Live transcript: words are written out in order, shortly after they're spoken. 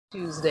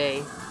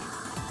Tuesday.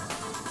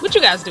 What you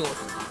guys doing?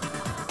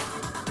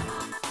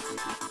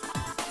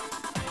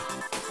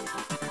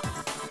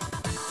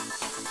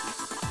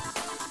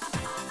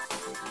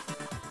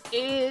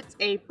 It's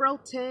April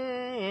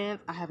 10th.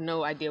 I have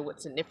no idea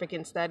what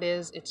significance that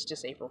is. It's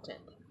just April 10th.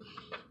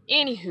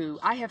 Anywho,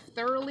 I have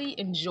thoroughly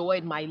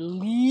enjoyed my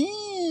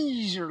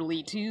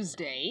leisurely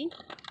Tuesday.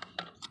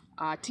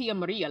 Tia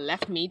Maria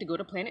left me to go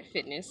to Planet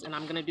Fitness, and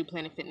I'm going to do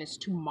Planet Fitness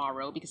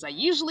tomorrow because I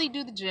usually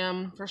do the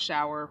gym for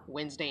shower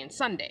Wednesday and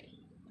Sunday.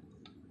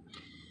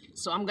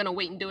 So I'm going to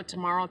wait and do it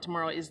tomorrow.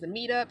 Tomorrow is the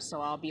meetup,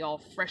 so I'll be all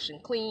fresh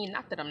and clean.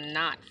 Not that I'm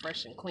not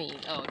fresh and clean.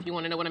 Oh, if you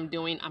want to know what I'm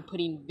doing, I'm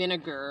putting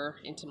vinegar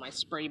into my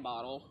spray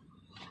bottle.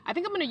 I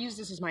think I'm going to use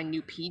this as my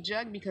new pee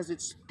jug because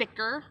it's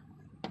thicker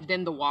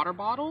than the water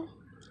bottle.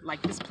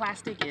 Like, this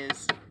plastic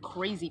is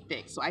crazy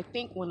thick. So I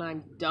think when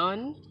I'm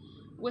done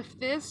with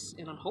this,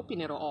 and I'm hoping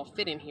it'll all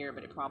fit in here,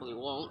 but it probably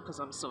won't because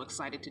I'm so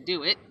excited to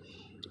do it.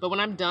 But when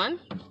I'm done,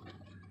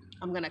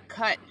 I'm going to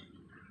cut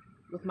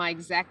with my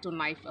X-Acto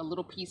knife a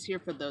little piece here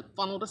for the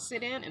funnel to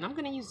sit in, and I'm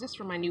going to use this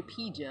for my new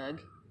pee jug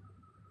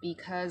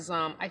because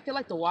I feel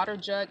like the water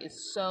jug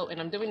is so,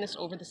 and I'm doing this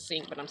over the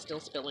sink, but I'm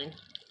still spilling.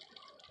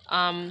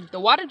 The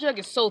water jug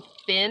is so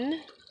thin,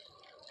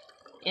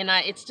 and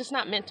it's just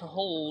not meant to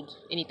hold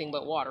anything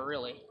but water,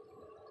 really.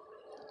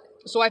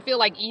 So I feel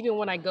like even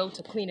when I go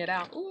to clean it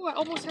out, ooh, I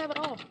almost have it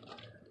all.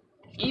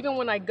 Even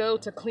when I go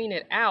to clean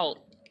it out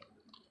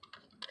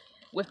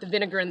with the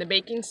vinegar and the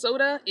baking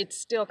soda, it's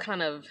still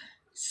kind of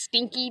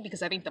stinky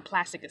because I think the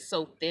plastic is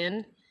so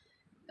thin.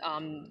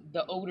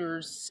 The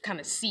odors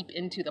kind of seep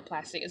into the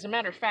plastic. As a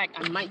matter of fact,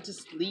 I might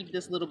just leave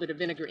this little bit of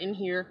vinegar in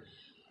here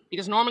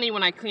because normally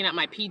when I clean out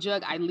my pee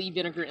jug, I leave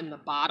vinegar in the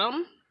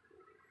bottom.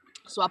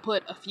 So I'll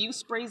put a few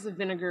sprays of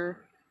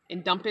vinegar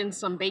and dump in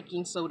some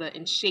baking soda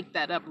and shake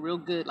that up real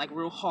good, like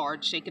real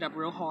hard. Shake it up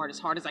real hard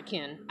as I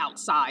can,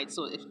 outside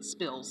so it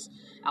spills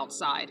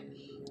outside.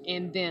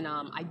 And then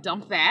I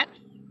dump that.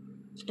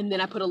 And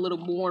then I put a little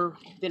more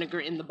vinegar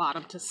in the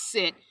bottom to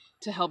sit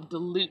to help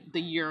dilute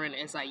the urine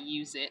as I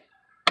use it.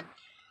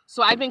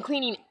 So I've been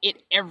cleaning it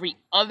every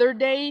other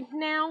day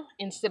now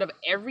instead of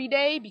every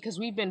day because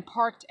we've been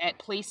parked at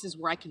places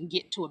where I can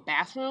get to a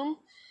bathroom.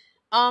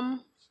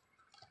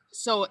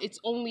 So it's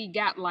only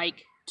got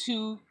like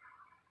two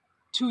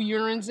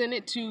urines in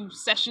it, 2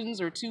 sessions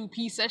or 2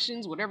 pee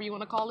sessions, whatever you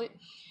want to call it.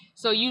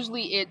 So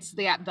usually it's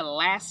the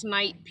last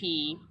night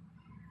pee,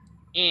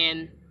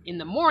 and in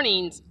the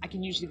mornings I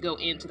can usually go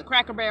into the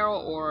Cracker Barrel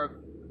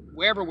or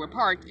wherever we're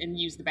parked and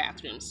use the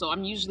bathroom. So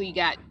I'm usually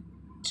got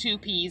 2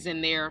 pees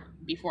in there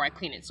before I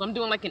clean it. So I'm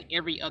doing like an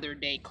every other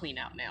day clean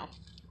out now,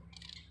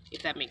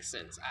 if that makes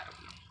sense. I don't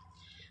know.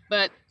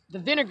 But the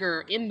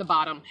vinegar in the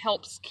bottom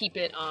helps keep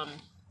it,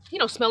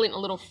 smelling a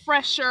little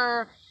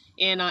fresher.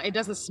 And it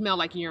doesn't smell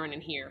like urine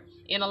in here.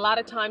 And a lot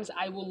of times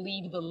I will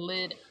leave the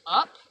lid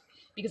up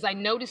because I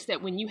noticed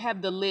that when you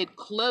have the lid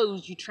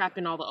closed, you trap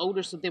in all the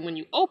odor. So then when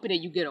you open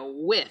it, you get a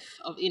whiff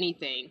of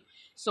anything.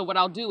 So what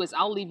I'll do is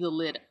I'll leave the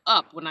lid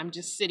up when I'm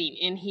just sitting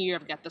in here.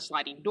 I've got the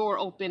sliding door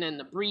open and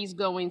the breeze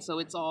going, so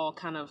it's all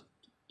kind of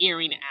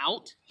airing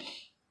out.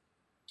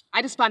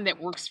 I just find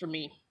that works for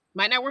me.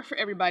 Might not work for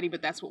everybody,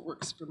 but that's what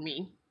works for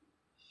me.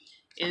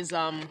 Is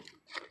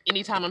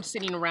anytime I'm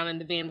sitting around in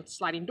the van with the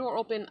sliding door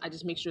open, I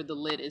just make sure the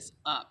lid is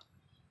up.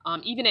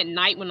 Even at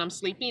night when I'm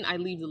sleeping, I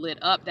leave the lid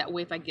up. That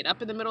way if I get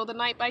up in the middle of the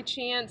night by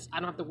chance, I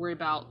don't have to worry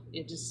about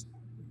it. Just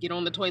get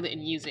on the toilet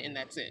and use it, and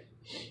that's it.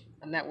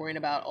 I'm not worrying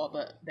about all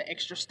the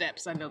extra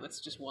steps. I know that's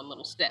just one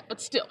little step,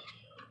 but still.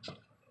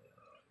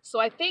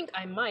 So I think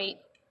I might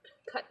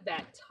cut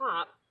that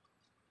top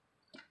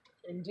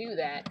and do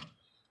that.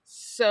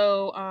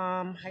 So,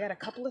 I got a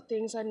couple of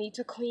things I need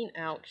to clean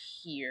out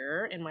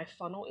here, and my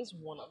funnel is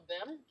one of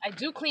them. I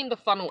do clean the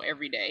funnel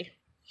every day,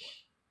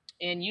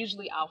 and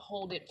usually I'll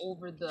hold it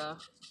over the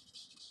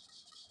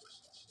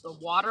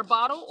water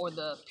bottle or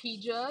the pee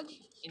jug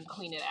and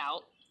clean it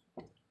out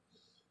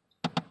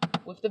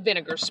with the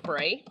vinegar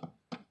spray.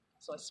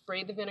 So I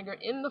spray the vinegar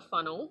in the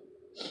funnel,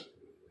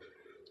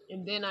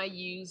 and then I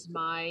use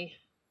my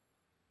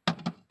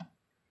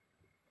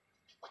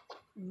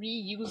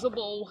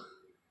reusable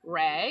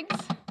rags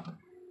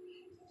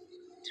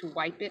to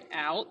wipe it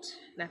out.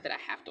 Not that I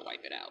have to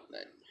wipe it out,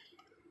 but.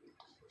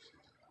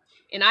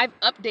 And I've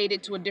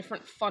updated to a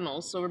different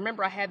funnel. So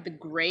remember I had the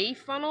gray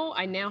funnel.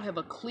 I now have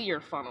a clear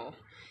funnel.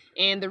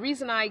 And the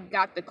reason I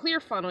got the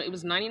clear funnel, it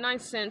was 99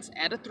 cents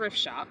at a thrift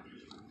shop.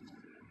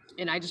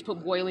 And I just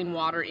put boiling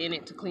water in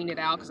it to clean it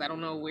out because I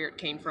don't know where it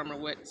came from or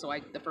what. So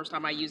the first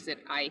time I used it,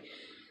 I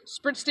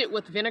spritzed it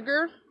with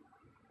vinegar,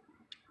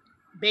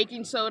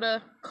 baking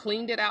soda,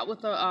 cleaned it out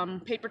with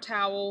a paper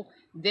towel,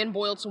 then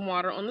boiled some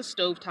water on the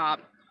stovetop,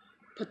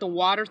 put the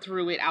water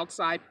through it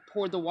outside,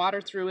 poured the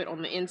water through it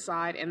on the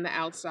inside and the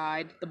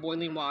outside, the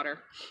boiling water,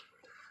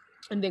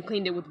 and then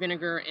cleaned it with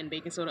vinegar and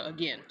baking soda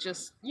again.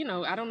 Just,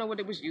 I don't know what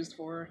it was used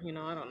for, I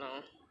don't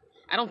know.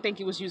 I don't think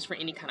it was used for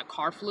any kind of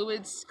car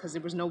fluids because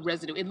there was no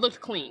residue. It looked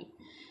clean.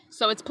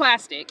 So it's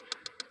plastic.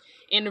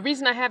 And the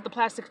reason I have the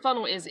plastic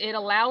funnel is it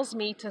allows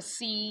me to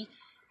see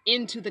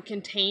into the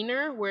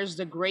container, whereas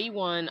the gray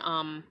one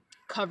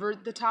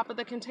covered the top of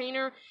the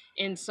container,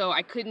 and so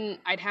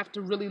I'd have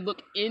to really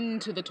look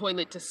into the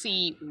toilet to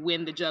see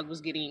when the jug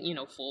was getting, you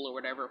know, full or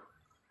whatever.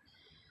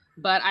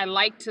 But I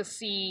like to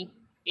see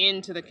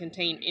into the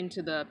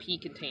pee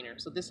container,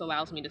 so this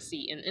allows me to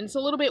see, and it's a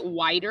little bit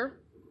wider.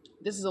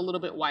 This is a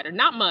little bit wider,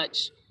 not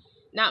much.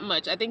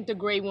 I think the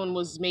gray one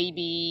was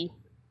maybe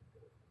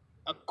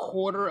a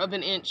quarter of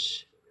an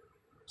inch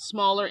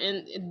smaller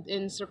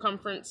in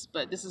circumference,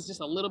 but this is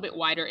just a little bit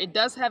wider. It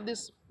does have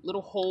this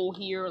little hole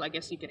here. I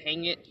guess you could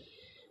hang it.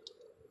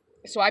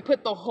 So I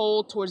put the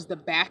hole towards the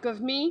back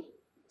of me,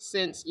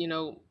 since, you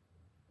know,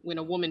 when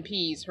a woman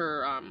pees,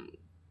 her,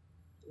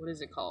 what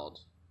is it called?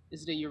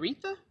 Is it a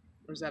urethra?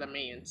 Or is that a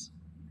man's?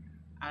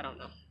 I don't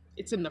know.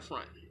 It's in the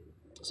front.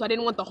 So I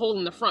didn't want the hole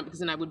in the front because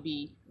then I would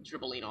be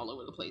dribbling all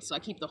over the place. So I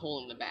keep the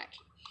hole in the back.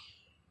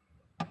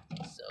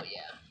 So,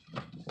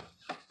 yeah.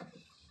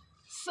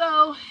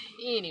 So,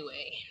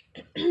 anyway.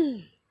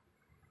 And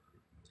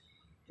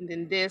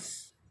then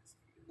this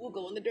will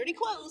go in the dirty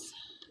clothes.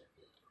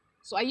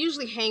 So I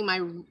usually hang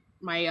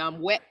my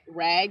wet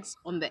rags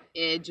on the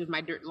edge of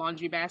my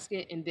laundry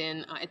basket, and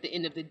then at the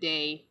end of the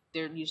day,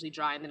 they're usually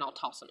dry, and then I'll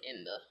toss them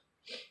in the...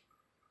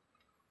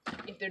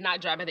 If they're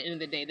not dry by the end of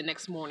the day, the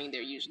next morning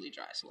they're usually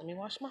dry. So let me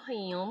wash my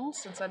hands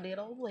since I did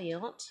all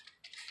that.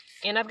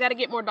 And I've got to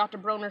get more Dr.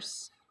 Bronner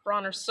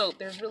soap.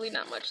 There's really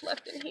not much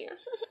left in here.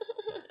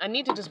 I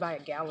need to just buy a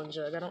gallon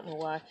jug. I don't know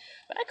why.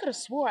 But I could have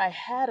swore I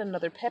had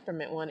another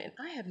peppermint one, and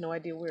I have no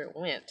idea where it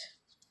went.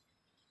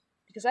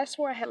 Because I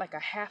swore I had like a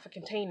half a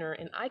container,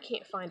 and I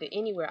can't find it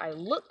anywhere. I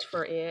looked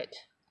for it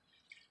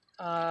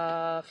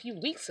a few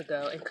weeks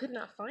ago and could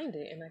not find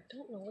it, and I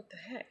don't know what the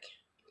heck.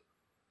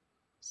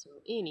 So,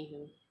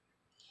 anywho.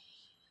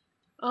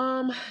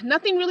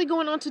 Nothing really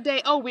going on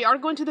today. Oh, we are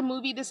going to the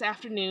movie this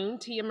afternoon.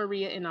 Tia,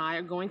 Maria, and I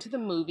are going to the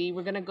movie.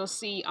 We're going to go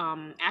see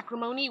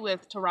Acrimony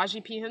with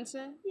Taraji P.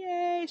 Henson.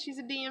 Yay, she's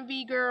a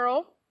DMV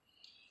girl.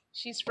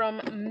 She's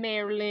from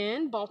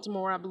Maryland,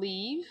 Baltimore, I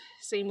believe.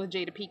 Same with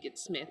Jada Pinkett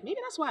Smith. Maybe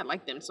that's why I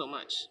like them so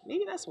much.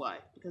 Maybe that's why,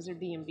 because they're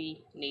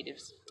DMV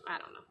natives. I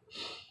don't know.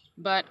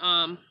 But,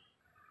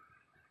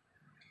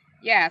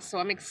 yeah, so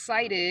I'm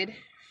excited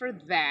for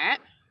that.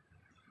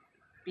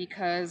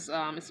 Because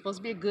it's supposed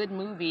to be a good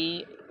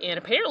movie, and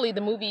apparently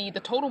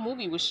the total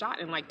movie was shot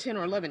in like 10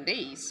 or 11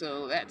 days,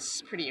 so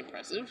that's pretty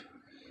impressive.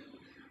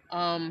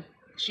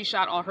 She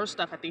shot all her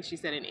stuff, I think she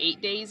said, in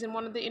 8 days in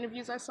one of the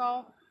interviews I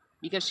saw,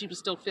 because she was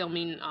still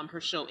filming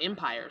her show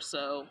Empire.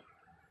 So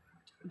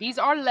these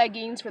are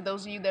leggings, for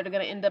those of you that are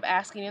going to end up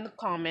asking in the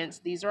comments.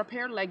 These are a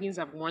pair of leggings.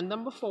 I've worn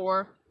them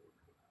before.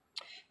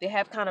 They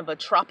have kind of a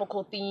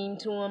tropical theme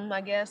to them,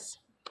 I guess.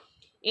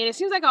 And it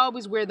seems like I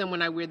always wear them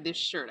when I wear this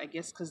shirt. I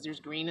guess because there's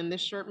green in this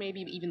shirt,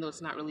 maybe, even though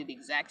it's not really the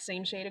exact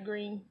same shade of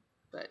green.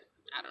 But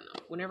I don't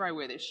know. Whenever I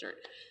wear this shirt.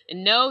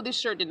 And no, this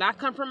shirt did not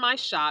come from my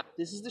shop.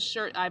 This is the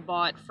shirt I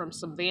bought from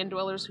some van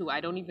dwellers who I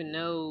don't even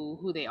know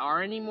who they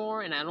are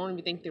anymore. And I don't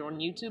even think they're on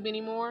YouTube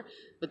anymore.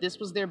 But this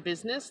was their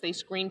business. They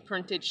screen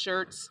printed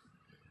shirts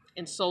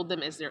and sold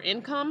them as their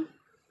income.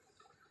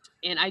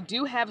 And I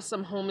do have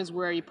some Home is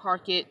Where You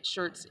Park It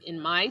shirts in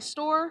my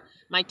store,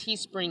 my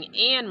Teespring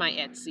and my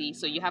Etsy.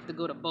 So you have to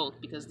go to both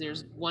because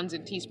there's ones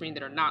in Teespring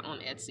that are not on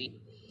Etsy.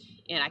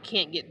 And I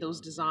can't get those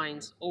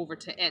designs over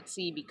to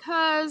Etsy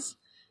because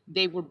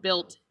they were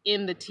built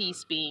in the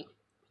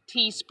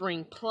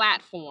Teespring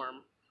platform.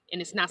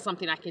 And it's not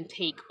something I can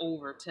take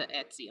over to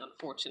Etsy,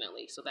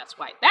 unfortunately. So that's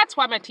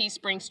why my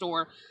Teespring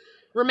store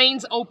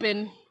remains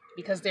open,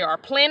 because there are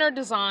planner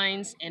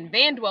designs and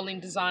van dwelling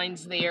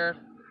designs there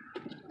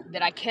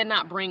that I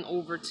cannot bring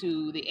over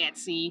to the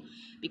Etsy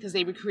because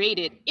they were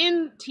created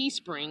in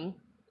Teespring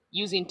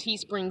using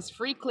Teespring's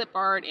free clip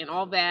art and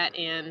all that,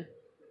 and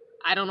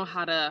I don't know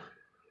how to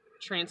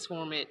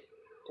transform it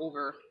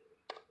over.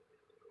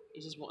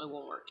 It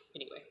won't work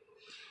anyway.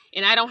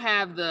 And I don't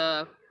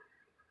have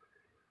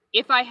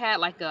if I had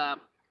like the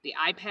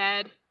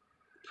iPad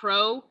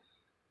Pro,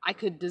 I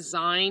could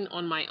design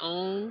on my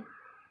own,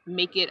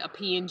 make it a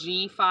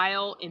PNG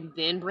file, and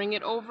then bring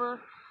it over.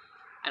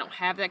 I don't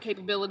have that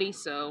capability,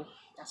 so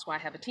that's why I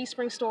have a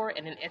Teespring store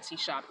and an Etsy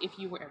shop, if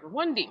you were ever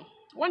wondering.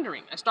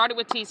 I started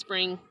with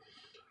Teespring,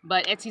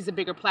 but Etsy's a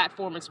bigger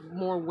platform. It's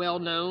more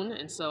well-known,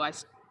 and so I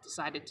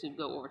decided to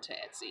go over to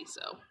Etsy.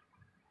 So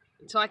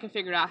until I can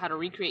figure out how to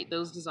recreate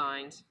those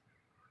designs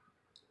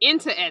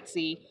into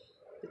Etsy,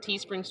 the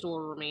Teespring store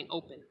will remain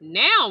open.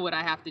 Now what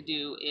I have to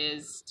do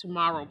is,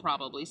 tomorrow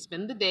probably,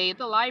 spend the day at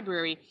the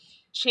library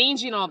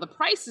changing all the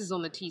prices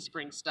on the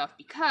Teespring stuff,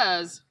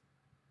 because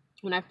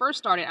when I first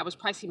started, I was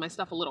pricing my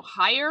stuff a little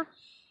higher,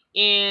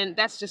 and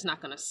that's just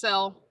not going to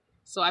sell.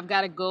 So I've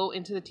got to go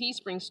into the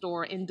Teespring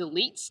store and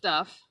delete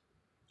stuff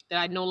that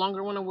I no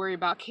longer want to worry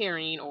about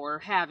carrying or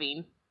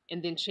having,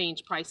 and then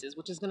change prices,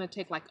 which is going to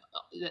take like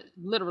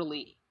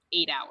literally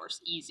 8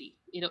 hours, easy.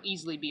 It'll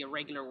easily be a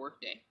regular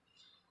work day.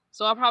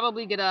 So I'll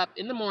probably get up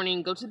in the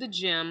morning, go to the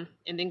gym,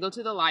 and then go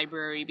to the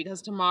library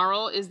because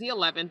tomorrow is the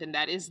 11th, and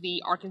that is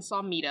the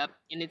Arkansas meetup,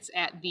 and it's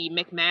at the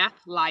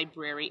McMath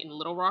Library in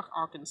Little Rock,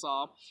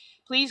 Arkansas.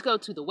 Please go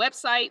to the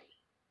website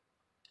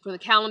for the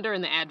calendar,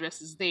 and the address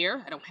is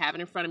there. I don't have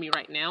it in front of me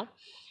right now,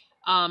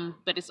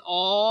 but it's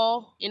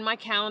all in my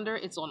calendar.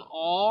 It's on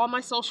all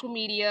my social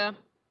media.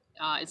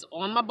 It's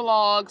on my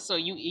blog, so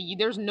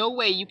there's no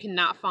way you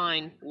cannot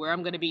find where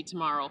I'm going to be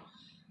tomorrow.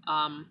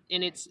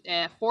 And it's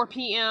at 4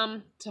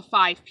 p.m. to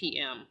 5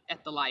 p.m.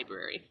 at the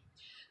library.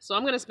 So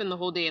I'm going to spend the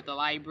whole day at the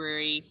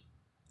library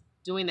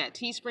doing that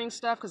Teespring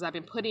stuff because I've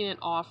been putting it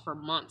off for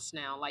months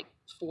now, like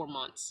 4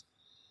 months.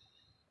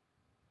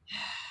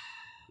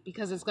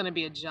 Because it's going to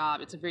be a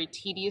job. It's a very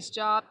tedious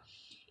job.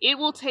 It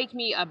will take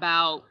me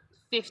about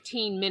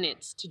 15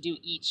 minutes to do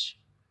each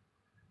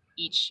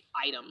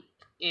item.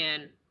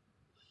 And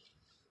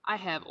I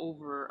have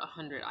over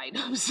 100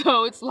 items,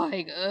 so it's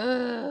like,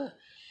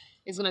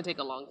 it's going to take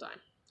a long time.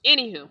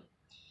 Anywho,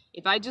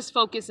 if I just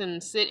focus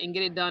and sit and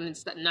get it done and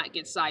not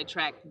get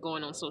sidetracked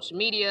going on social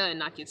media and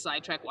not get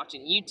sidetracked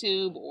watching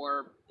YouTube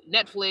or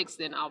Netflix,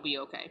 then I'll be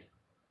okay.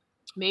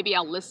 Maybe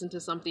I'll listen to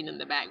something in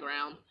the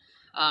background,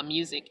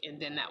 music,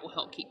 and then that will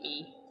help keep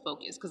me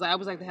focused. Because I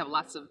always like to have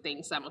lots of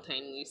things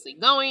simultaneously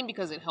going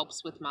because it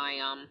helps with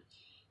my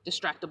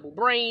distractible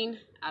brain.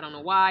 I don't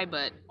know why,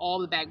 but all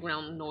the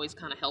background noise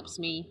kind of helps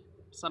me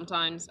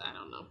sometimes. I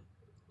don't know.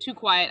 Too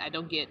quiet,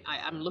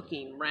 I'm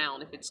looking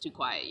around if it's too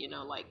quiet, you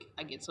know, like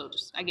I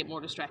get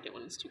more distracted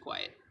when it's too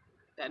quiet.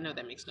 I know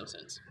that makes no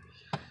sense.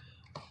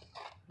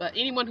 But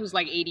anyone who's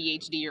like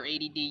ADHD or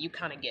ADD, you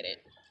kind of get it.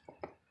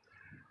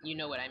 You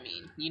know what I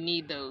mean. You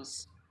need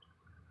those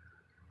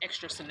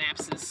extra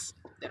synapses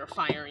that are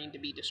firing to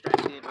be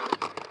distracted or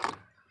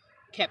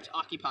kept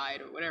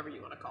occupied or whatever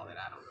you want to call it.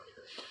 I don't know.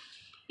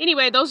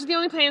 Anyway, those are the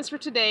only plans for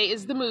today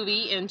is the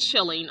movie and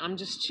chilling. I'm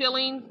just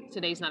chilling.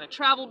 Today's not a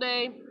travel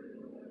day.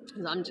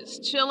 I'm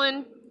just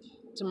chilling.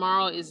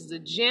 Tomorrow is the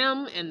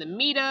gym and the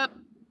meetup,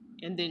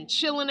 and then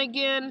chilling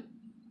again.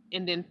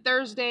 And then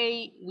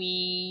Thursday,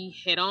 we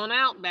head on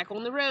out, back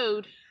on the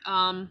road.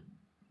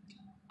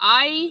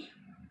 I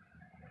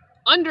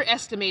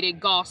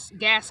underestimated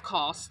gas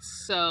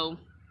costs, so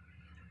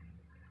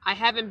I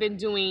haven't been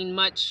doing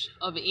much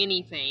of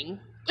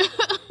anything.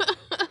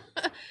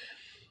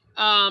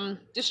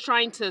 Just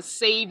trying to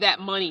save that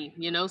money,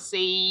 you know,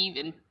 save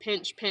and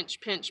pinch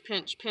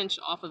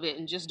off of it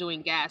and just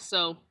doing gas.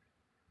 So,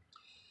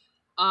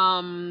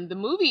 the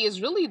movie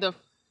is really the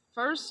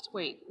first,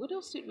 wait, what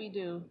else did we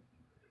do?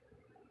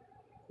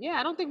 Yeah,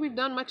 I don't think we've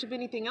done much of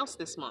anything else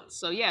this month.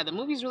 So yeah, the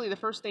movie's really the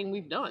first thing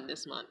we've done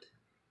this month.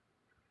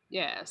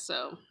 Yeah,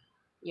 so,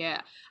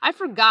 yeah. I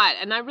forgot,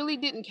 and I really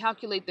didn't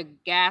calculate the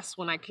gas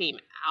when I came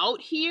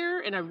out here,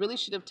 and I really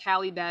should have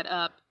tallied that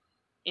up,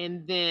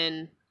 and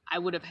then I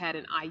would have had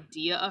an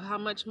idea of how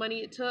much money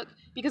it took,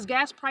 because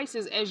gas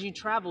prices as you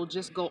travel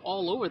just go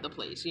all over the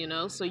place, you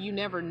know, so you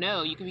never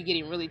know. You could be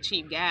getting really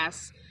cheap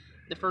gas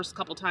the first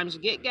couple times you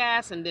get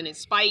gas, and then it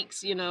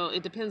spikes, you know,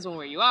 it depends on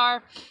where you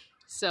are.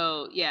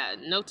 So yeah,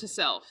 note to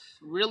self,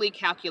 really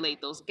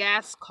calculate those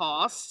gas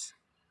costs.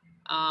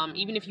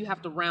 Even if you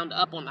have to round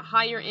up on the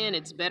higher end,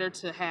 it's better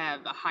to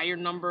have a higher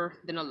number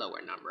than a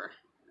lower number.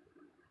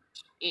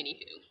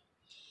 Anywho,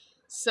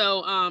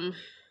 so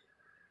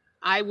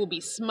I will be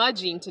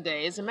smudging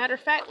today. As a matter of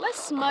fact,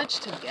 let's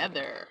smudge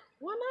together.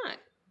 Why not,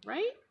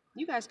 right?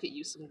 You guys could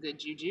use some good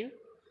juju,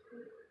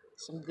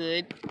 some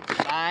good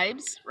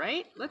vibes,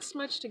 right? Let's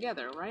smudge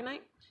together, right,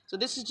 Night? So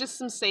this is just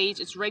some sage.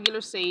 It's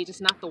regular sage.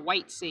 It's not the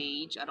white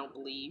sage, I don't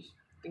believe.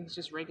 I think it's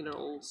just regular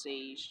old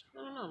sage.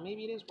 I don't know.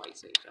 Maybe it is white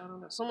sage. I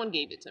don't know. Someone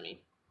gave it to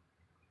me.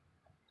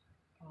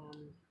 Oh,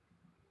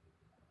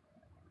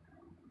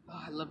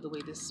 I love the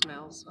way this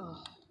smells.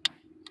 Oh,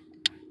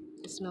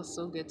 it smells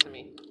so good to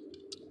me.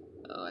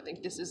 Oh, I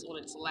think this is on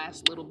its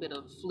last little bit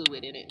of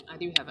fluid in it. I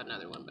do have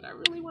another one, but I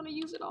really want to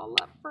use it all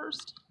up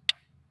first.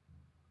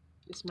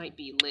 This might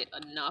be lit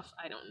enough.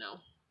 I don't know.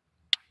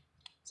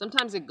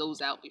 Sometimes it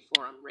goes out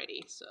before I'm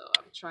ready, so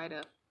I'm trying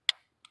to...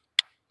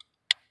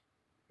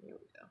 There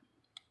we go.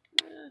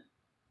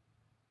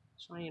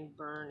 Try and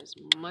burn as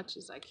much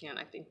as I can.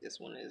 I think this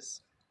one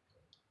is...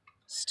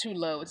 It's too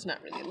low. It's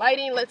not really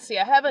lighting. Let's see.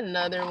 I have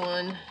another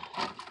one.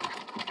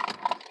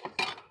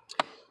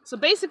 So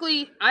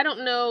basically, I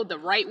don't know the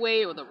right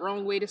way or the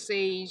wrong way to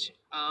sage,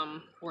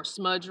 or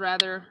smudge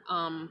rather.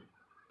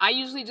 I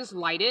usually just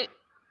light it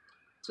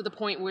to the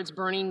point where it's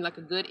burning like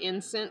a good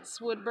incense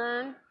would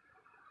burn.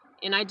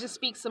 And I just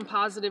speak some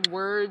positive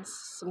words,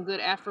 some good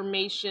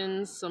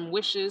affirmations, some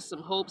wishes,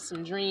 some hopes,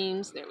 some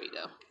dreams. There we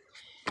go.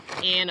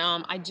 And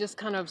I just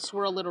kind of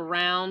swirl it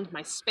around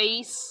my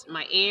space,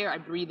 my air. I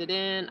breathe it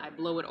in. I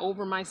blow it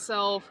over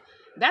myself.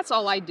 That's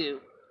all I do.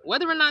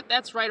 Whether or not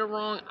that's right or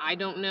wrong, I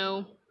don't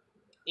know.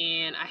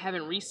 And I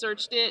haven't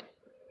researched it.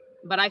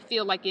 But I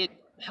feel like it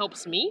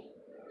helps me.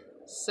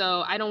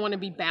 So I don't want to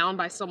be bound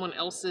by someone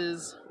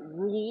else's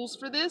rules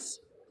for this.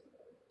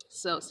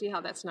 So see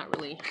how that's not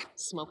really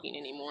smoking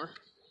anymore.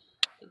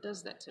 It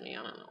does that to me.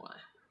 I don't know why.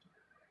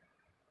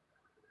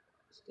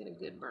 Get a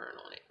good burn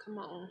on it. Come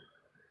on.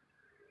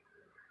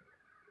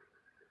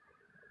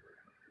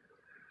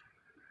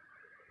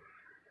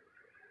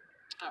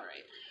 All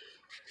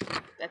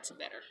right. That's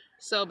better.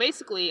 So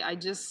basically, I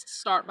just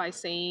start by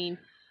saying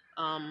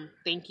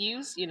thank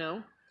yous, you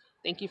know.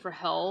 Thank you for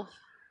health.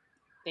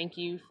 Thank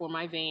you for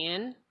my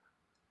van.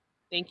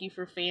 Thank you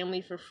for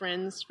family, for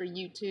friends, for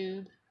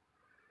YouTube.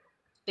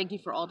 Thank you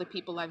for all the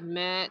people I've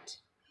met.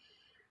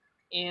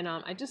 And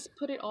I just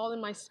put it all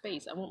in my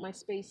space. I want my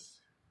space,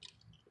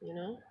 you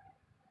know.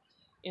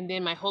 And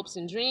then my hopes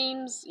and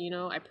dreams, you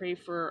know, I pray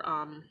for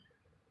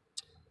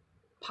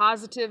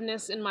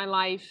positiveness in my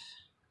life.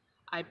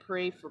 I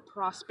pray for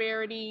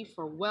prosperity,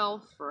 for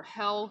wealth, for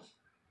health.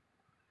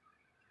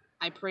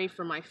 I pray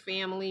for my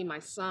family, my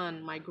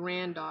son, my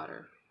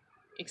granddaughter,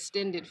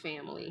 extended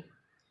family.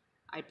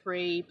 I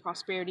pray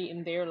prosperity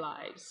in their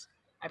lives.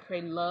 I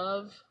pray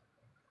love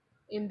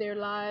in their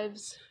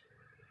lives.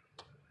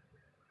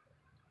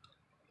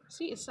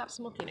 See, it stopped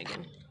smoking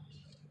again.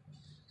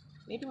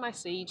 Maybe my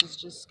sage is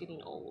just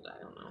getting old. I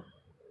don't know.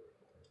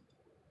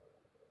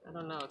 I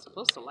don't know. It's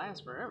supposed to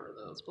last forever,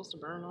 though. It's supposed to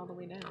burn all the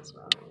way down, so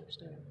I don't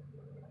understand.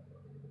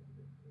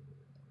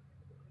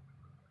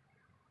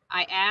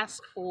 I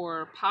ask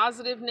for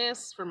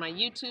positiveness for my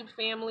YouTube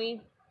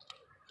family,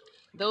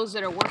 those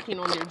that are working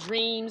on their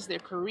dreams, their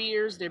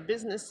careers, their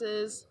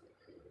businesses.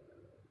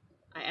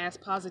 I ask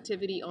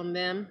positivity on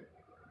them,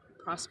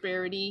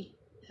 prosperity,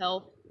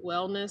 health,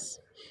 wellness,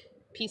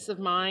 peace of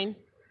mind.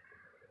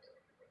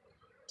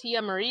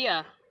 Tia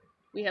Maria,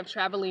 we have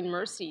traveling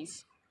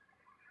mercies.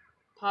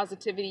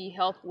 Positivity,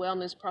 health,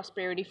 wellness,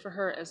 prosperity for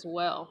her as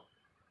well.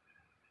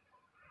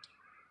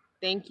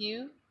 Thank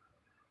you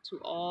to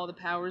all the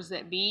powers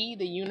that be,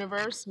 the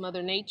universe,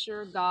 Mother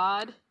Nature,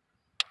 God,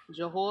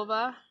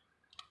 Jehovah,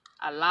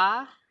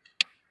 Allah,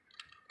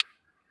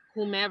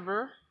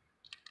 whomever.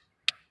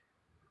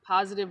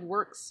 Positive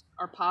works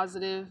are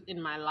positive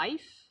in my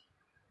life.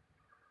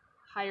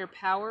 Higher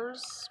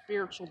powers,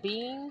 spiritual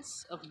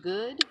beings of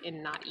good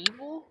and not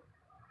evil.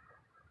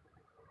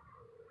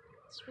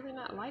 It's really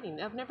not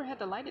lighting. I've never had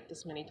to light it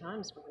this many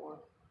times before.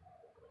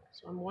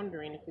 So I'm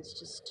wondering if it's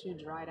just too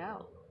dried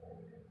out.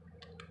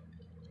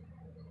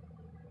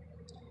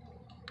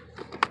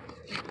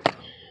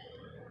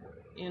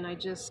 And I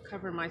just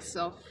cover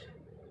myself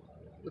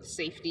with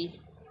safety,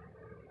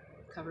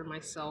 cover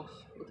myself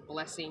with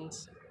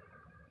blessings,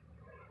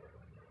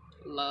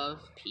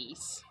 love,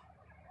 peace,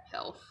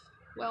 health,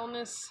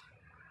 wellness,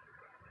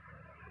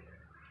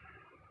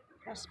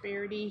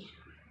 prosperity.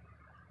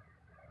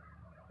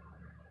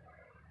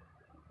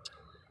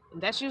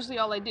 And that's usually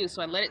all I do.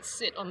 So I let it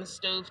sit on the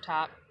stove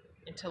top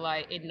until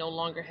it no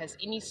longer has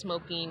any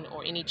smoking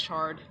or any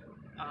charred,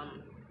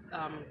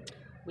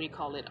 what do you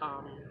call it,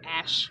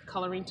 ash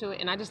coloring to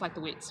it. And I just like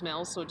the way it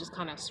smells, so it just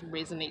kind of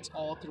resonates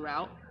all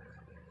throughout.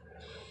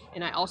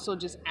 And I also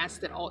just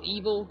ask that all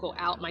evil go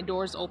out. My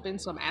door is open,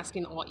 so I'm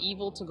asking all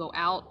evil to go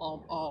out,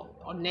 all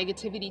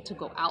negativity to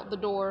go out the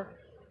door.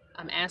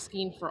 I'm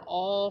asking for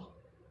all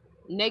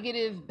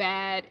negative,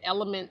 bad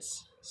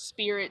elements,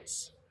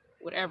 spirits,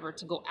 whatever,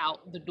 to go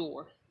out the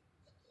door.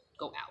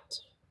 Go out.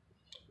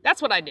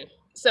 That's what I do.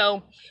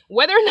 So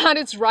whether or not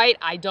it's right,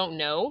 I don't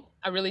know.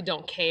 I really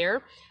don't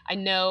care. I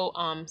know,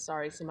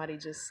 sorry, somebody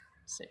just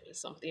sent me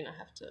something. I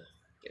have to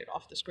get it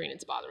off the screen.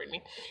 It's bothering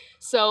me.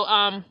 So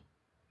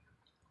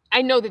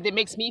I know that it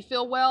makes me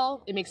feel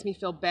well. It makes me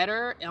feel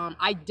better.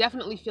 I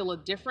definitely feel a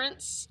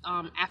difference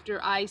after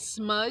I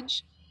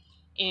smudge.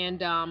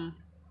 And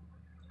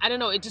I don't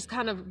know, it just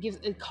kind of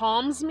it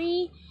calms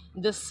me.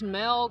 The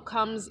smell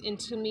comes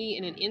into me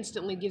and it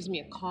instantly gives me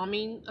a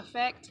calming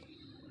effect.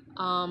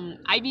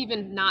 I've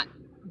even not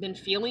been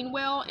feeling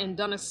well and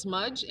done a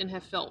smudge and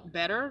have felt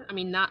better. I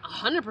mean, not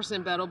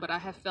 100% better, but I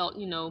have felt,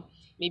 you know,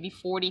 maybe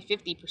 40,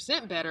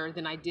 50% better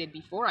than I did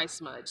before I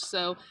smudged.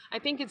 So I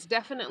think it's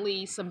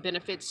definitely some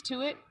benefits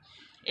to it.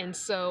 And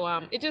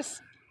so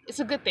it's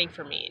a good thing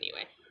for me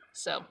anyway.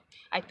 So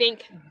I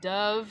think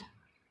Dove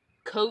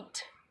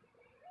Coat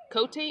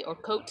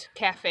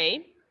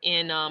Cafe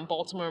in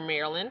Baltimore,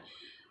 Maryland.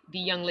 The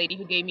young lady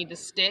who gave me the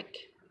stick,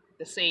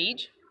 the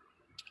sage,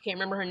 can't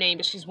remember her name,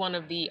 but she's one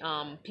of the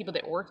people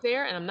that work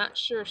there, and I'm not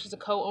sure if she's a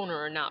co-owner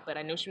or not, but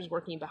I know she was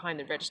working behind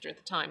the register at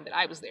the time that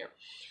I was there.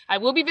 I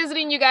will be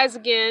visiting you guys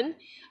again.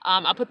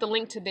 I'll put the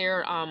link to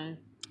their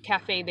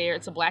cafe there.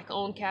 It's a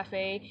Black-owned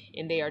cafe,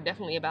 and they are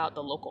definitely about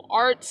the local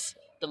arts,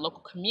 the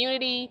local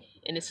community,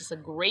 and it's just a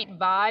great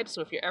vibe.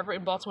 So if you're ever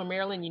in Baltimore,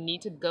 Maryland, you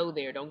need to go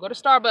there. Don't go to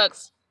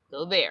Starbucks.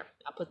 Go there.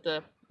 I'll put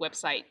the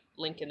website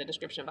link in the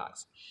description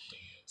box.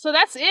 So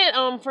that's it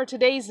for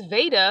today's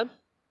Veda.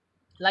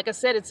 Like I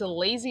said, it's a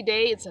lazy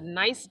day. It's a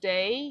nice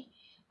day.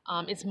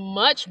 It's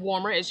much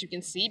warmer, as you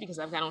can see, because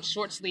I've got on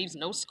short sleeves,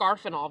 no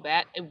scarf and all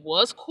that. It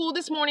was cool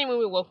this morning when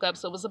we woke up,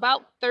 so it was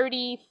about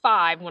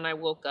 35 when I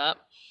woke up.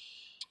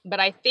 But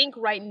I think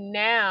right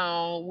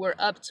now we're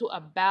up to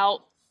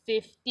about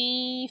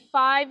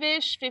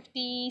 55-ish,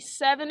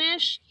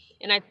 57-ish.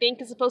 and I think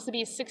it's supposed to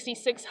be a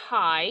 66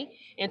 high,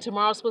 and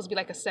tomorrow's supposed to be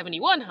like a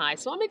 71 high.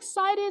 So I'm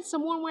excited.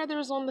 Some warm weather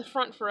is on the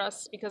front for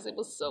us because it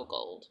was so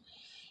cold.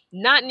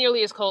 Not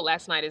nearly as cold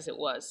last night as it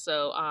was.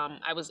 So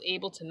I was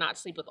able to not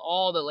sleep with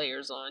all the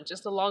layers on.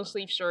 Just a long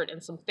sleeve shirt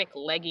and some thick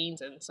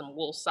leggings and some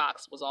wool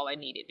socks was all I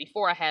needed.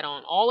 Before I had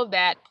on all of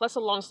that, plus a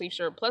long sleeve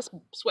shirt, plus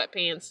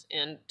sweatpants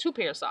and 2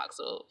 pair of socks.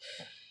 So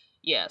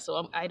yeah,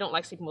 so I don't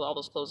like sleeping with all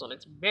those clothes on.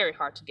 It's very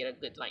hard to get a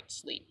good night's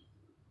sleep.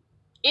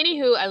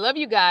 Anywho, I love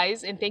you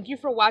guys, and thank you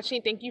for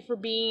watching. Thank you for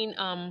being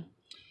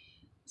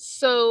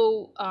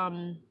so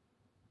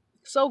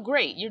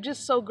great. You're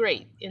just so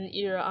great, and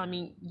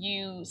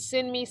you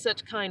send me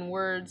such kind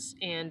words,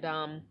 and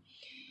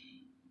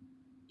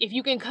if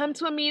you can come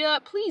to a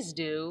meetup, please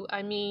do.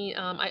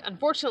 I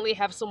unfortunately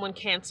have someone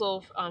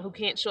cancel who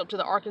can't show up to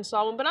the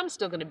Arkansas one, but I'm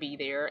still going to be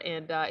there.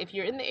 And if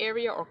you're in the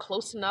area or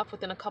close enough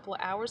within a couple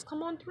of hours,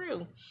 come on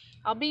through.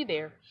 I'll be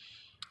there.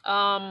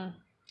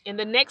 And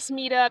the next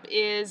meetup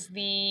is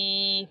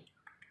the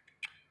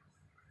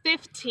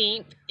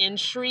 15th in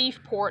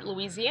Shreveport,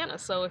 Louisiana.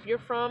 So if you're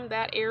from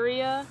that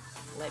area,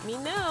 let me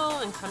know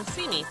and come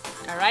see me.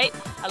 All right?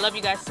 I love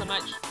you guys so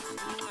much.